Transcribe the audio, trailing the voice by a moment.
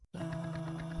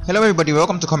Hello everybody,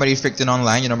 welcome to Comedy Fiction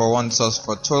Online, your number one source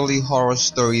for totally horror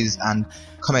stories and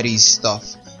comedy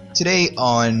stuff. Today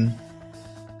on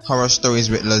Horror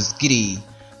Stories with Luz Giddy,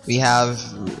 we have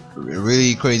a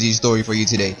really crazy story for you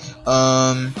today.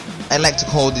 I like to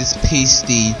call this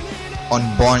pasty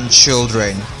unborn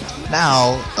children.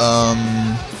 Now,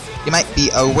 you might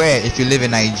be aware if you live in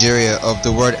Nigeria of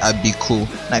the word abiku.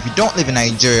 Now if you don't live in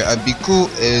Nigeria, abiku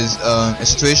is a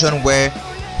situation where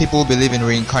people believe in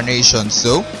reincarnation.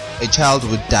 So a child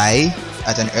would die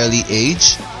at an early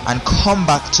age and come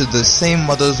back to the same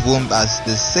mother's womb as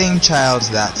the same child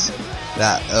that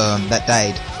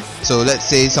died. So let's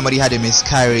say somebody had a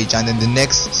miscarriage and in the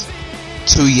next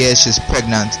 2 years she's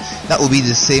pregnant. That will be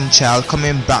the same child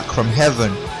coming back from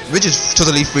heaven, which is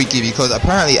totally freaky because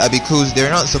apparently abikus, they're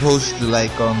not supposed to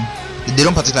they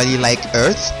don't particularly like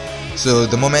earth. So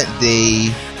the moment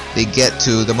they get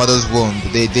to the mother's womb,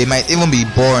 they might even be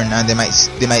born and they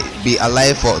might be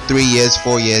alive for 3 years,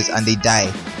 4 years, and they die,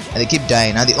 and they keep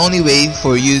dying. And the only way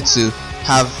for you to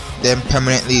have them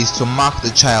permanently is to mark the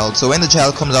child. So when the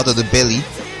child comes out of the belly,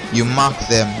 you mark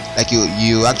them, like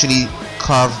you actually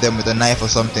carve them with a knife or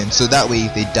something, so that way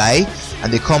if they die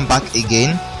and they come back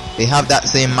again, they have that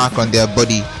same mark on their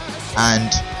body,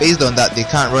 and based on that they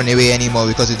can't run away anymore,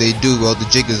 because if they do, well, the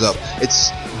jig is up.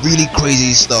 It's really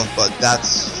crazy stuff, but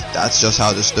that's just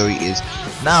how the story is.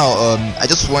 Now I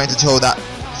just wanted to tell that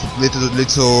little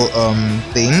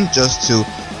thing just to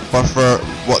buffer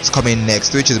what's coming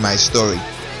next, which is my story.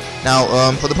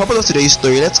 Now for the purpose of today's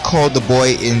story, let's call the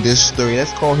boy in this story,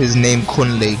 let's call his name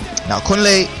Kunle. Now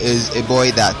Kunle is a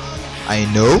boy that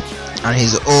I know, and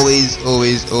he's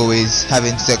always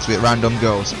having sex with random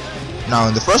girls. Now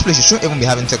in the first place, you shouldn't even be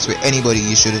having sex with anybody.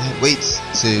 You should wait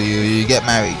till you get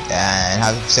married and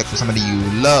have sex with somebody you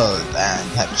love and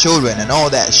have children and all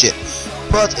that shit.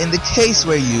 But in the case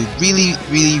where you really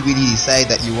decide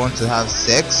that you want to have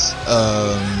sex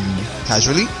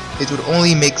casually, it would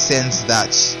only make sense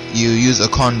that you use a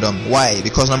condom. Why?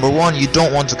 Because number one, you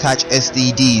don't want to catch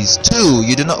STDs. 2,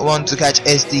 you do not want to catch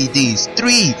STDs.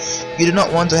 3, you do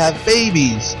not want to have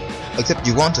babies, except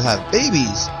you want to have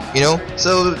babies, you know.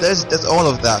 So there's all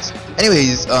of that.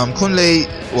 Anyways, Kunle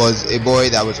was a boy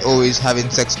that was always having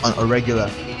sex on a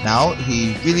regular. Now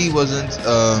he really wasn't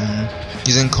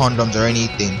using condoms or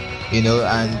anything, you know.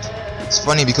 And it's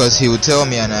funny because he would tell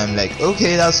me and I'm like,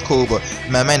 okay, that's cool, but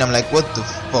in my mind I'm like, what the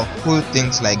fuck, who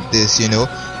thinks like this, you know?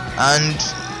 And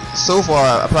so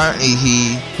far apparently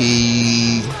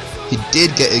he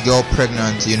did get a girl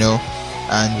pregnant, you know,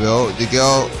 and well, the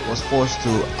girl was forced to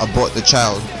abort the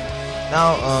child.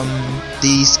 Now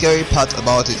the scary part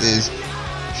about it is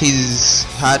he's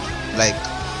had like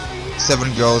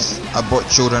 7 girls abort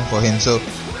children for him. So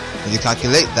if you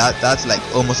calculate that, that's like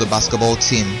almost a basketball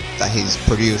team that he's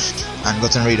produced and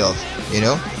gotten rid of, you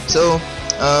know. So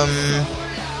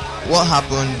what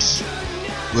happened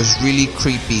was really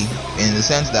creepy in the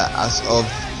sense that as of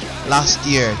last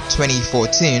year,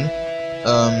 2014,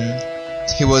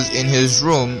 he was in his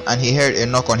room and he heard a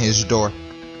knock on his door.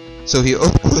 So he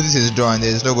opens his door and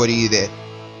there's nobody there,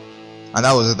 and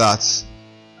that was that.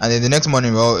 And then the next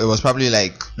morning, well, it was probably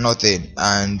like nothing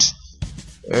and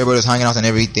everybody was hanging out and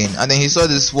everything. And then he saw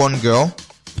this one girl,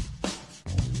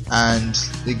 and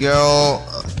the girl,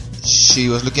 she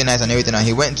was looking nice and everything, and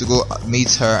he went to go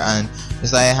meet her and they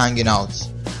started hanging out.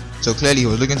 So clearly he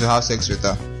was looking to have sex with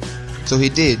her. So he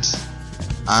did,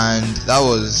 and that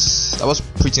was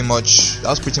pretty much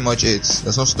it.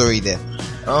 There's no story there.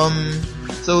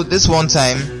 So this one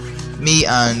time, me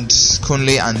and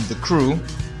Kunle and the crew,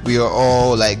 we are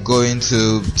all like going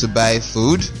to buy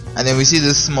food, and then we see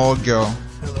this small girl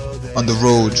on the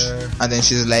road, and then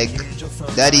she's like,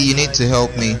 "Daddy, you need to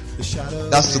help me."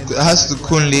 That's to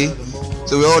Kunle.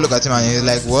 So we all look at him and he's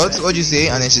like, what'd you say?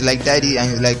 And then she's like, "Daddy," and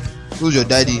he's like, "Who's your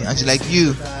daddy?" And she's like,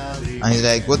 "You." And he's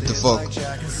like, "What the fuck?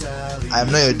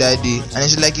 I'm not your daddy." And then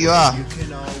she's like, "You are."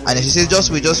 And then she says,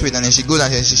 just wait. And then she goes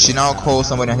and she now calls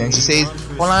somebody, and then she says,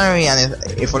 "Folari." And then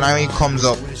Folari comes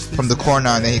up from the corner,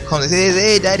 and then he comes and says,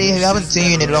 "Hey daddy, we haven't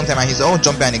seen you in a long time." And he's all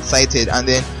jumpy and excited, and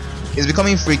then he's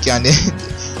becoming freaky, and then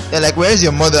they're like, "Where's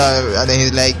your mother?" And then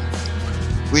he's like,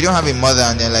 "We don't have a mother."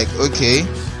 And they're like, "Okay."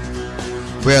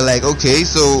 We're like, "Okay,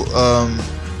 so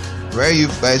where are you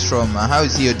guys from? And how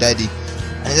is he your daddy?"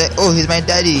 And he's like, "Oh, he's my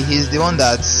daddy. He's the one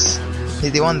that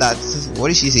what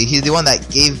did she say? He's the one that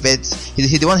gave birth.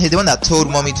 He's the one that told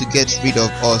mommy to get rid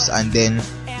of us." And then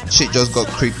shit just got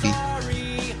creepy,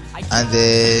 and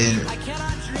then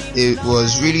it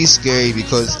was really scary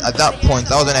because at that point,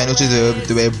 that was when I noticed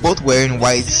they were both wearing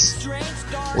white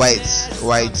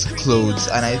clothes,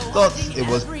 and I thought it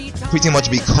was pretty much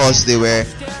because they were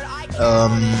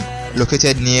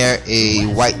located near a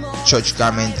white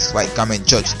garment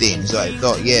church thing. So I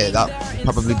thought, yeah, that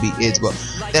probably be it. But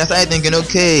then I started thinking,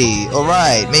 okay,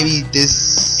 alright, maybe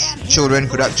this children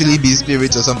could actually be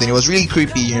spirits or something. It was really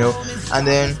creepy, and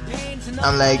then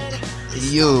I'm like,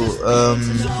 yo,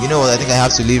 you know what, I think I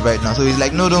have to leave right now. So he's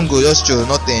like, no, don't go, just chill,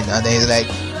 nothing. And then he's like,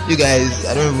 you guys,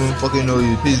 I don't even fucking know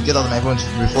you, please get out of my phone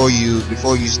before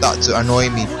you start to annoy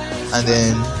me. And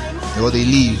then they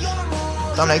leave.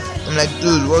 So I'm like,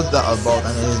 dude, what's that about?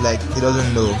 And then he's like, he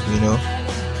doesn't know,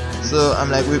 So I'm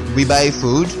like, we buy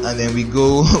food, and then we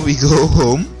go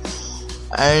home,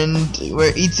 and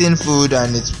we're eating food,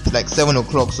 and it's like 7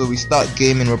 o'clock. So we start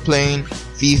gaming, we're playing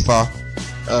FIFA,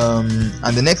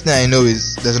 and the next thing I know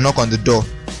is there's a knock on the door.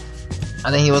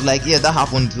 And then he was like, yeah, that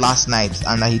happened last night,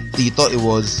 and he thought it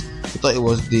was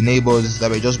the neighbors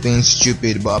that were just being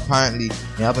stupid, but apparently it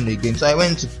happened again. So I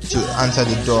went to answer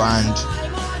the door, and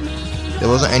there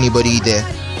wasn't anybody there.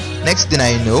 Next thing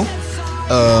I know,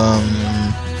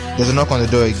 there's a knock on the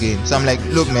door again. So I'm like,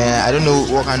 look, man, I don't know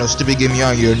what kind of stupid game you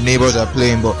and your neighbors are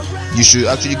playing, but you should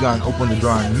actually go and open the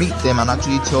door and meet them and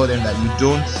actually tell them that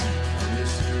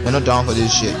you're not down for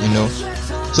this shit,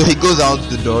 So he goes out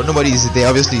the door, nobody is there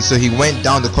obviously, so he went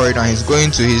down the corridor and he's going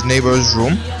to his neighbor's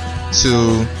room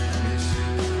to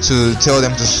tell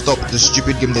them to stop the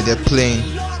stupid game that they're playing.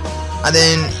 And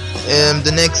then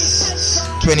the next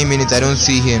 20 minutes I don't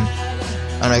see him.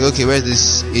 I'm like, okay, where's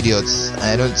this idiot? And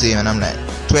I don't see him, and I'm like,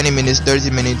 20 minutes,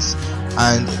 30 minutes,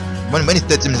 and when it's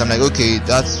 30 minutes I'm like, okay,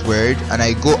 that's weird. And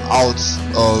I go out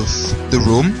of the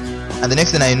room, and the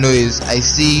next thing I know is I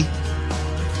see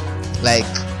like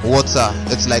water.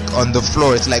 It's like on the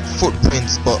floor, it's like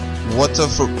footprints, but water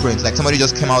footprints, like somebody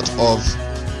just came out of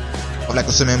like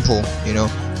a swimming pool,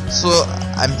 So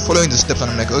I'm following the steps,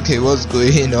 and I'm like, okay, what's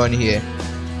going on here?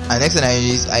 And next thing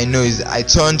I know is I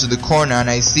turn to the corner and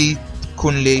I see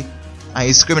Kunle, and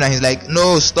he's screaming, and he's like,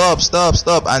 no, stop.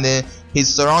 And then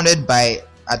he's surrounded by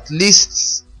at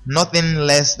least nothing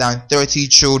less than 30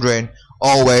 children,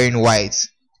 all wearing white,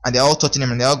 and they're all touching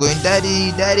him, and they're all going,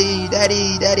 daddy, daddy,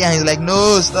 daddy, daddy, and he's like,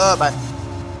 no, stop. And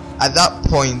at that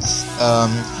point,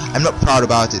 I'm not proud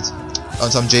about it. On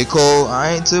some J. Cole,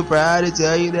 I ain't too proud to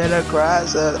tell you that I cry.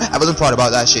 I wasn't proud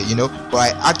about that shit, but I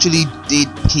actually did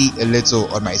pee a little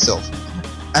on myself.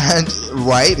 And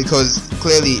why? Because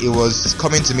clearly it was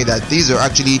coming to me that these are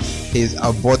actually his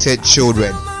aborted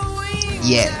children.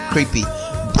 Yeah, creepy.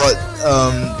 But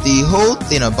the whole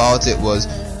thing about it was,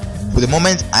 the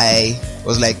moment I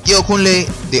was like, yo, Kunle,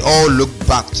 they all looked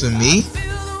back to me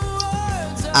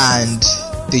and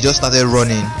they just started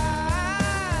running.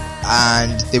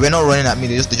 And they were not running at me,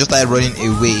 they just started running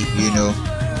away,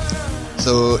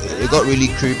 So it got really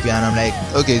creepy, and I'm like,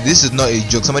 okay, this is not a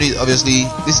joke. This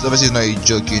is obviously not a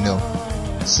joke,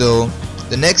 So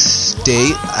the next day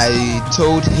I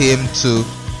told him to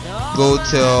go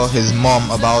tell his mom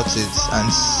about it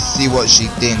and see what she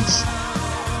thinks.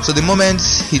 So the moment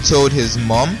he told his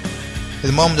mom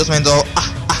just went all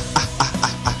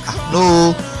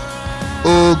no.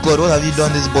 Oh God, what have you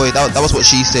done this boy? That was what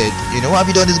she said. What have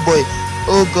you done this boy?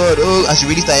 Oh God, oh, and she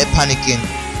really started panicking.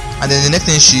 And then the next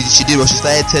thing she did was she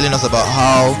started telling us about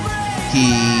how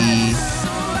he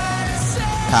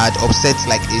had upset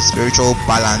like a spiritual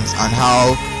balance, and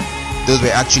how those were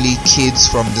actually kids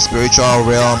from the spiritual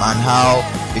realm, and how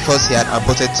because he had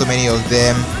aborted so many of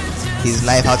them, his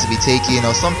life had to be taken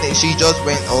or something. She just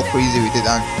went all crazy with it.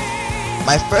 And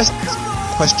my first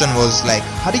question was like,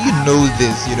 how do you know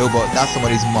this? But that's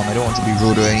somebody's mom, I don't want to be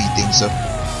rude or anything. So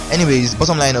anyways,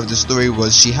 bottom line of the story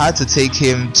was she had to take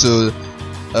him to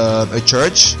a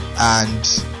church, and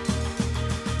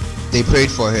they prayed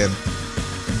for him.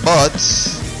 But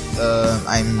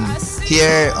I'm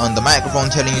here on the microphone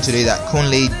telling you today that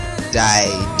Kunle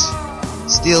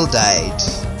still died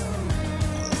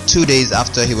 2 days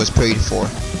after he was prayed for.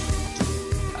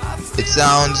 It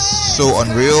sounds so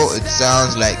unreal, it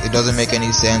sounds like it doesn't make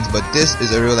any sense, but this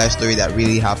is a real life story that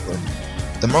really happened.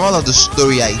 The moral of the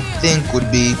story, I think,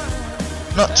 would be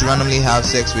not to randomly have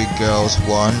sex with girls.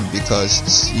 One,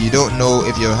 because you don't know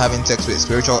if you're having sex with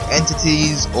spiritual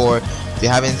entities, or if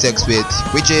you're having sex with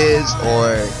witches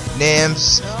or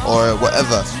nymphs or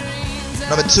whatever.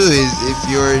 Number two is, if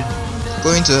you're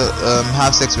going to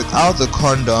have sex without a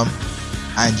condom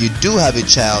and you do have a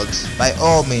child, by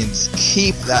all means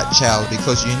keep that child,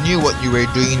 because you knew what you were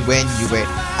doing when you were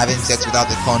having sex without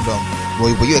a condom.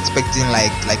 Were you expecting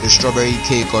like a strawberry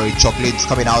cake or a chocolate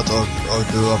coming out of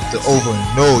the oven?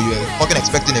 No, you were fucking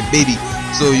expecting a baby.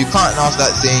 So you can't now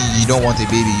start saying you don't want a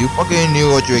baby. You fucking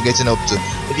knew what you were getting up to.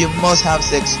 If you must have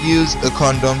sex, use a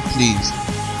condom, please.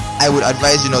 I would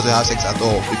advise you not to have sex at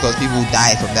all, because people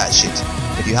die from that shit.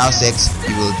 If you have sex,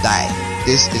 you will die.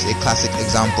 This is a classic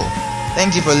example.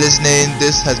 Thank you for listening.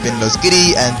 This has been Los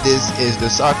Giddy, and this is the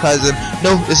Sarcasm.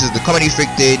 No, this is the Comedy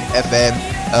Freakted FM.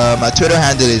 My Twitter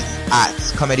handle is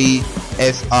 @comedy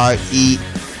FREAKTING.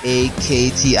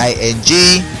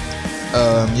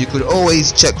 You could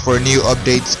always check for new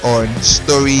updates on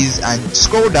stories and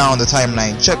scroll down the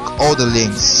timeline. Check all the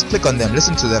links. Click on them.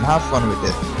 Listen to them. Have fun with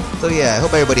it. So yeah, I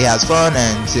hope everybody has fun,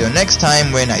 and till next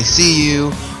time when I see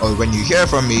you or when you hear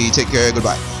from me, take care.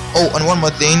 Goodbye. Oh, and one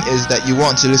more thing is that you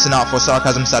want to listen out for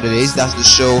Sarcasm Saturdays. That's the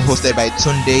show hosted by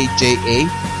Tunde J.A.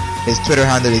 His Twitter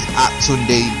handle is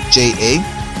 @TundeJA.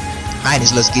 Mine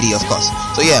is Los Giddy, of course.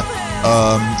 So yeah,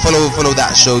 follow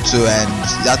that show too, and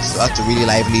that's a really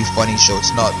lively, funny show.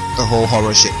 It's not the whole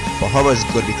horror shit, but horror is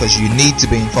good because you need to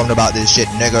be informed about this shit,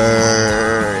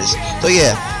 niggers. So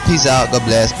yeah, peace out, God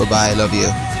bless, bye bye, love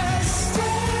you.